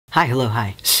Hi, hello,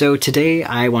 hi. So today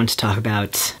I want to talk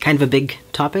about kind of a big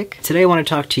topic. Today I want to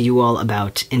talk to you all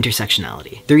about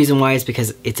intersectionality. The reason why is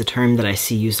because it's a term that I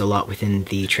see used a lot within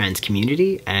the trans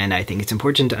community, and I think it's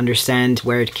important to understand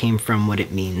where it came from, what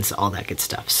it means, all that good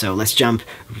stuff. So let's jump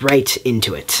right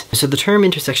into it. So the term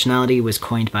intersectionality was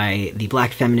coined by the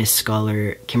Black feminist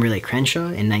scholar Kimberly Crenshaw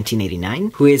in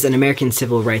 1989, who is an American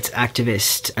civil rights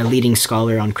activist, a leading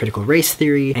scholar on critical race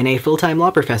theory, and a full-time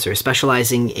law professor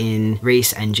specializing in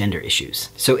race and gender issues.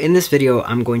 So in this video,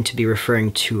 I'm going to be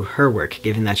referring to her work,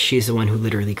 given that she's the one who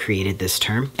literally created this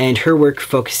term. And her work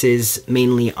focuses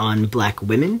mainly on Black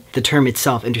women. The term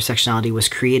itself, intersectionality, was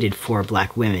created for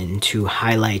Black women to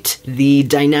highlight the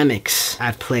dynamics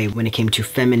at play when it came to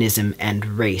feminism and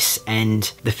race,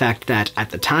 and the fact that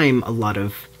at the time, a lot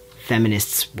of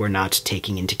feminists were not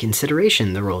taking into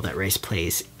consideration the role that race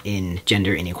plays in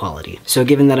gender inequality. So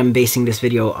given that I'm basing this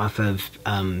video off of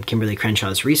Kimberly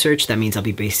Crenshaw's research, that means I'll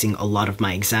be basing a lot of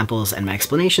my examples and my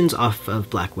explanations off of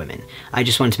Black women. I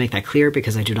just wanted to make that clear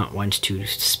because I do not want to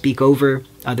speak over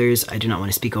others. I do not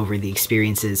want to speak over the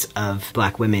experiences of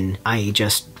Black women. I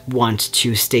just want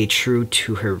to stay true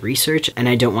to her research, and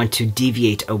I don't want to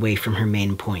deviate away from her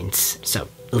main points. So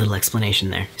a little explanation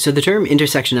there. So the term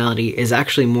intersectionality is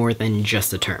actually more than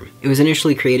just a term. It was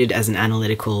initially created as an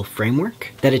analytical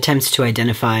framework that attempts to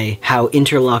identify how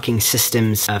interlocking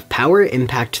systems of power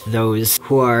impact those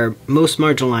who are most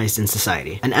marginalized in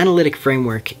society. An analytic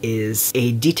framework is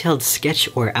a detailed sketch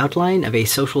or outline of a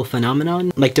social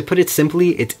phenomenon. Like, to put it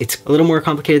simply, it's a little more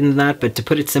complicated than that, but to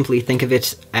put it simply, think of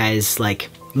it as like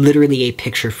literally a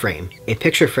picture frame. A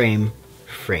picture frame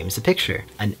frames a picture.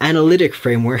 An analytic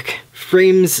framework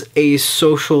frames a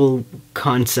social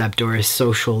concept or a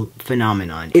social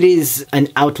phenomenon. It is an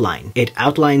outline. It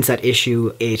outlines that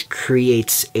issue. It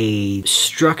creates a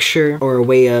structure or a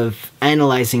way of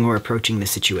analyzing or approaching the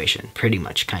situation. Pretty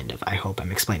much, kind of. I hope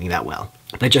I'm explaining that well.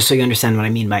 But just so you understand what I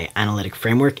mean by analytic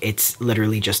framework, it's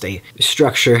literally just a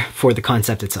structure for the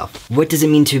concept itself. What does it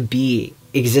mean to be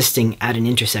existing at an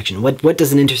intersection? What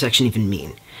does an intersection even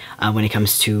mean when it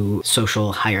comes to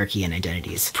social hierarchy and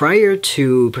identities? Prior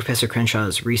to Professor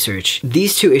Crenshaw's research,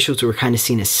 these two issues were kind of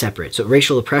seen as separate. So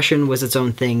racial oppression was its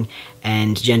own thing,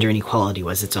 and gender inequality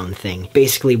was its own thing.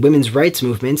 Basically, women's rights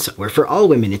movements were for all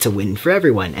women. It's a win for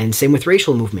everyone. And same with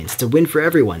racial movements. It's a win for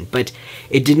everyone. But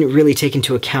it didn't really take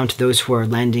into account those who are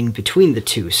landing between the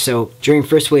two. So during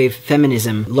first wave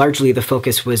feminism, largely the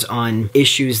focus was on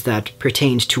issues that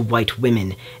pertained to white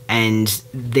women, and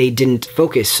they didn't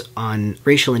focus on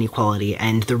racial inequality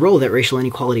and the role that racial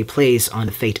inequality plays on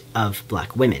the fate of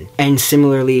Black women. And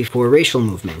similarly for racial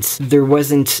movements, there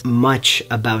wasn't much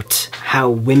about how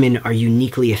women are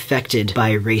uniquely affected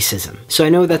by racism. So I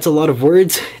know that's a lot of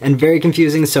words and very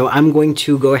confusing, so I'm going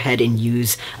to go ahead and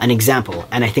use an example,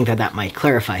 and I think that that might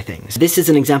clarify things. This is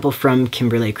an example from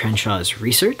Kimberly Crenshaw's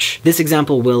research. This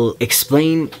example will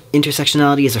explain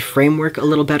intersectionality as a framework a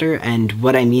little better, and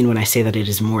what I mean when I say that it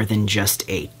is more than just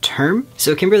a term.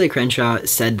 So Kimberly Crenshaw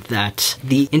said that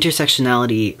the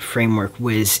intersectionality framework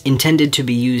was intended to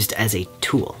be used as a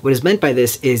tool. What is meant by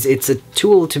this is it's a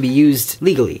tool to be used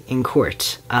legally in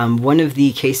court. One of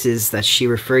the cases that she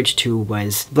referred to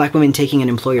was Black women taking an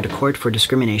employer to court for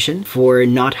discrimination for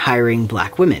not hiring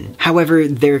Black women. However,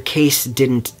 their case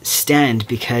didn't stand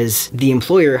because the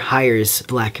employer hires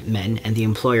Black men and the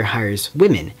employer hires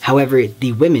women. However,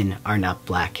 the women are not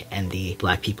Black and the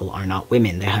Black people are not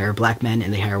women. They hire Black men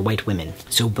and they hire white women.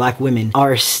 So Black women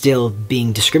are still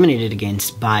being discriminated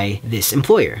against by this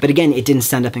employer. But again, it didn't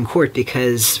stand up in court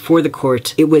because for the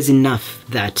court, it was enough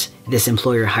that this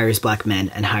employer hires Black men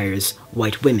and hires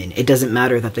white women. It doesn't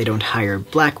matter that they don't hire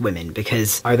Black women,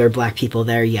 because are there Black people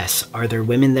there? Yes. Are there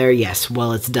women there? Yes.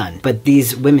 Well, it's done. But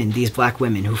these women, these Black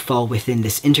women who fall within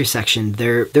this intersection,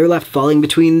 they're left falling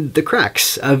between the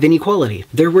cracks of inequality.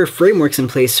 There were frameworks in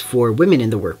place for women in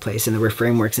the workplace, and there were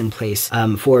frameworks in place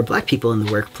for Black people in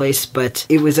the workplace, but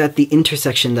it was at the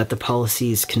intersection that the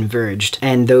policies converged,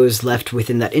 and those left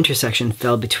within that intersection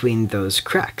fell between those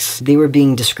cracks. They were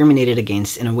being discriminated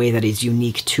against in a way that is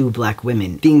unique to Black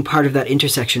women. Being part of that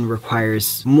intersection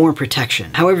requires more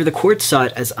protection. However, the court saw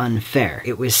it as unfair.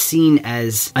 It was seen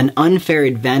as an unfair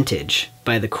advantage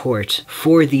by the court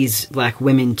for these Black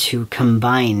women to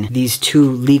combine these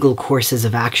two legal courses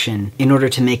of action in order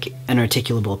to make an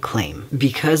articulable claim.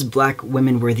 Because Black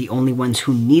women were the only ones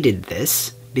who needed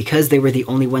this, because they were the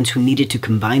only ones who needed to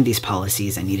combine these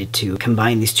policies and needed to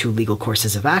combine these two legal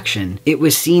courses of action, it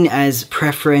was seen as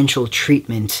preferential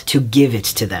treatment to give it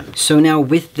to them. So now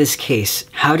with this case,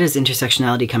 how does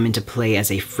intersectionality come into play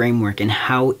as a framework, and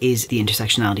how is the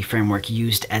intersectionality framework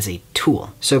used as a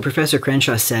tool? So Professor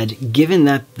Crenshaw said, given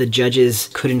that the judges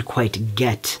couldn't quite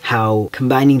get how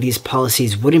combining these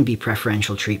policies wouldn't be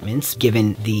preferential treatments,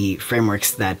 given the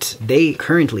frameworks that they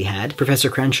currently had, Professor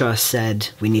Crenshaw said,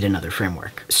 we need another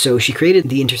framework. So she created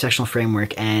the intersectional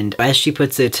framework, and as she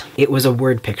puts it, it was a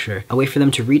word picture, a way for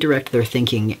them to redirect their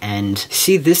thinking and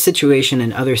see this situation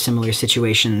and other similar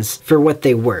situations for what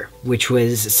they were, which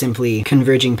was simply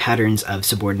converging patterns of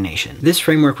subordination. This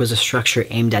framework was a structure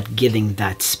aimed at giving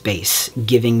that space,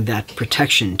 giving that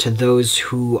protection to those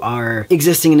who are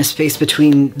existing in a space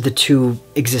between the two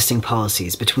existing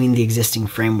policies, between the existing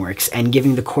frameworks, and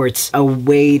giving the courts a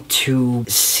way to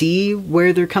see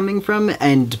where they're coming from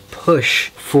and push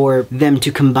for them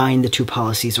to combine the two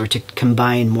policies, or to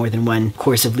combine more than one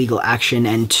course of legal action,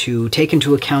 and to take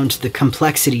into account the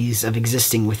complexities of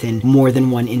existing within more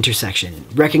than one intersection,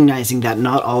 recognizing that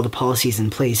not all the policies in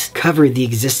place cover the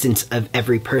existence of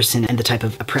every person and the type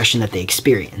of oppression that they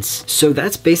experience. So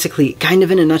that's basically, kind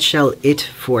of in a nutshell, it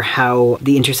for how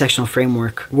the intersectional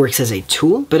framework works as a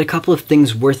tool. But a couple of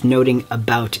things worth noting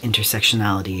about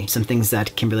intersectionality, some things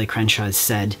that Kimberly Crenshaw has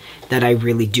said that I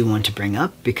really do want to bring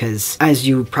up, because as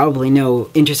you probably know,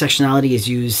 intersectionality is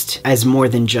used as more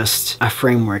than just a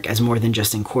framework, as more than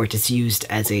just in court. It's used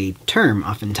as a term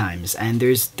oftentimes, and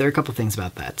there are a couple things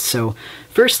about that. So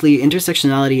firstly,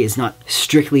 intersectionality is not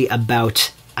strictly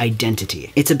about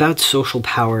identity. It's about social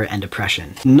power and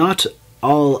oppression. Not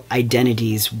all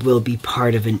identities will be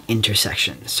part of an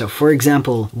intersection. So for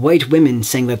example, white women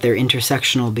saying that they're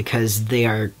intersectional because they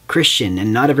are Christian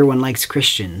and not everyone likes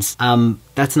Christians,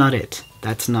 that's not it.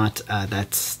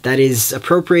 That is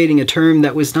appropriating a term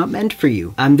that was not meant for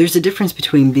you. There's a difference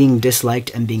between being disliked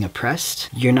and being oppressed.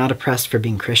 You're not oppressed for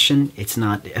being Christian.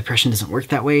 Oppression doesn't work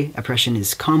that way. Oppression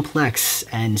is complex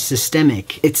and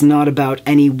systemic. It's not about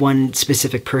any one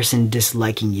specific person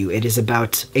disliking you. It is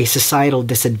about a societal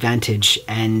disadvantage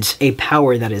and a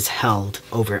power that is held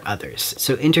over others.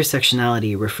 So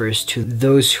intersectionality refers to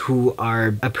those who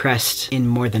are oppressed in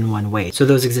more than one way. So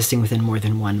those existing within more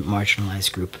than one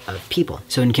marginalized group of people.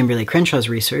 So in Kimberly Crenshaw's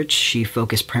research, she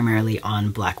focused primarily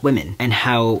on Black women and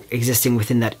how existing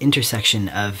within that intersection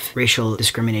of racial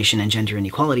discrimination and gender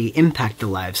inequality impact the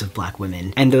lives of Black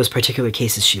women and those particular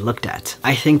cases she looked at.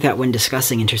 I think that when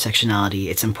discussing intersectionality,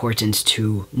 it's important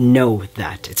to know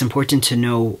that. It's important to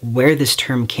know where this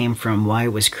term came from, why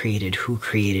it was created, who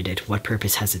created it, what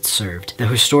purpose has it served, the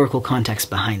historical context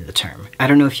behind the term. I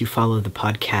don't know if you follow the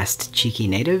podcast Cheeky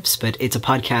Natives, but it's a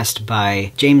podcast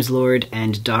by James Lord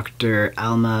and Dr.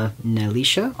 Alma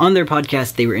Nelisha. On their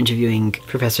podcast, they were interviewing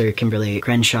Professor Kimberly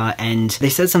Crenshaw, and they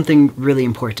said something really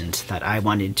important that I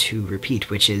wanted to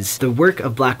repeat, which is the work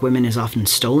of Black women is often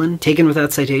stolen, taken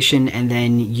without citation, and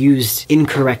then used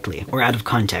incorrectly or out of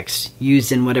context,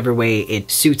 used in whatever way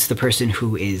it suits the person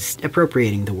who is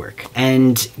appropriating the work.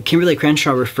 And Kimberly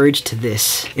Crenshaw referred to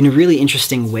this in a really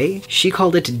interesting way. She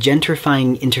called it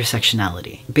gentrifying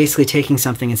intersectionality. Basically taking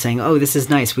something and saying, oh, this is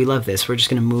nice, we love this, we're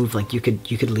just gonna move, like you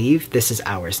could leave, this is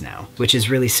ours now, which is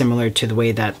really similar to the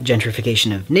way that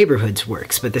gentrification of neighborhoods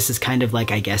works, but this is kind of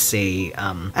like, I guess, an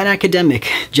academic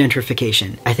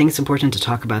gentrification. I think it's important to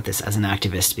talk about this as an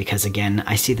activist because, again,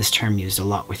 I see this term used a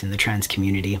lot within the trans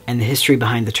community, and the history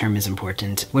behind the term is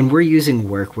important. When we're using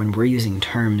work, when we're using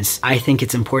terms, I think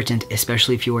it's important,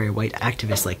 especially if you are a white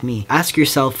activist like me, ask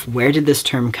yourself, where did this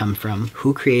term come from?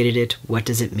 Who created it? What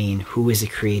does it mean? Who is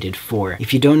it created for?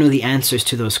 If you don't know the answers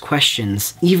to those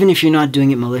questions, even if you're not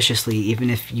doing it maliciously, even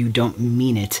if you don't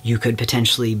mean it, you could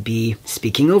potentially be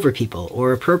speaking over people,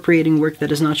 or appropriating work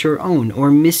that is not your own, or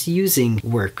misusing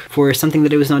work for something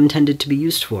that it was not intended to be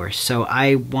used for. So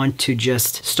I want to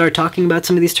just start talking about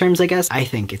some of these terms, I guess. I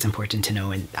think it's important to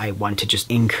know, and I want to just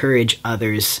encourage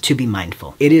others to be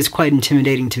mindful. It is quite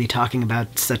intimidating to be talking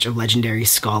about such a legendary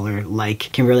scholar like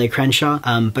Kimberly Crenshaw,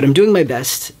 but I'm doing my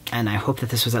best, and I hope that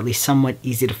this was at least somewhat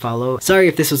easy to follow. Sorry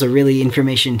if this was a really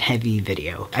information-heavy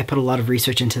video. I put a lot of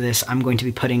research into this. I'm going to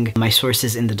be putting my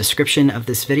sources in the description of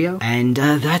this video, and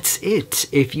that's it.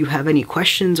 If you have any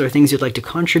questions or things you'd like to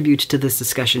contribute to this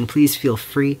discussion, please feel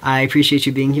free. I appreciate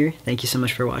you being here. Thank you so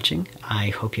much for watching. I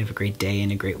hope you have a great day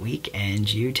and a great week,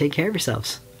 and you take care of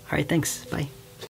yourselves. All right, thanks. Bye.